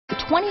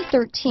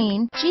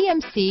2013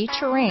 GMC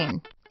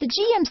Terrain. The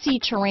GMC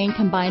Terrain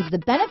combines the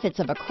benefits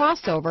of a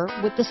crossover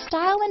with the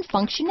style and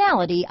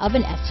functionality of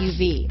an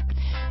SUV.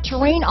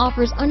 Terrain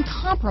offers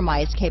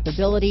uncompromised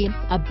capability,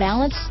 a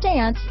balanced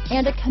stance,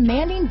 and a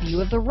commanding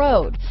view of the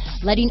road,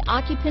 letting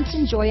occupants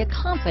enjoy a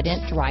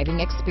confident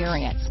driving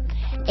experience.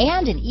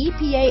 And an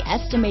EPA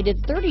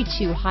estimated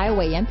 32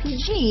 highway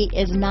MPG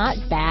is not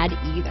bad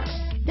either.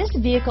 This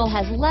vehicle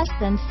has less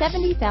than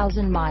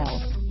 70,000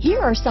 miles. Here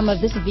are some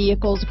of this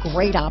vehicle's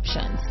great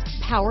options: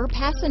 power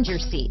passenger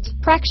seat,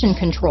 traction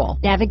control,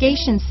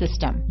 navigation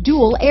system,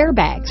 dual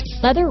airbags,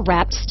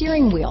 leather-wrapped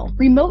steering wheel,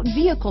 remote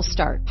vehicle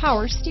start,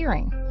 power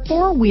steering,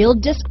 four-wheel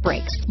disc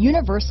brakes,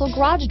 universal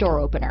garage door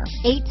opener,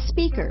 8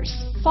 speakers,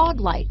 fog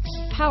lights,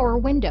 power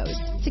windows,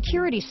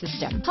 security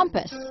system,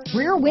 compass,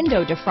 rear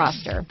window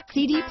defroster,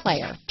 CD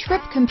player,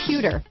 trip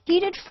computer,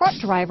 heated front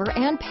driver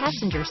and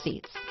passenger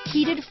seats,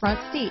 heated front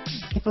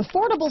seats. If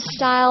affordable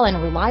style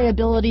and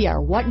reliability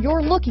are what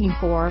you're looking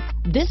for,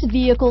 this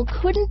vehicle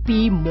couldn't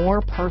be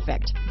more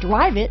perfect.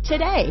 Drive it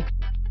today.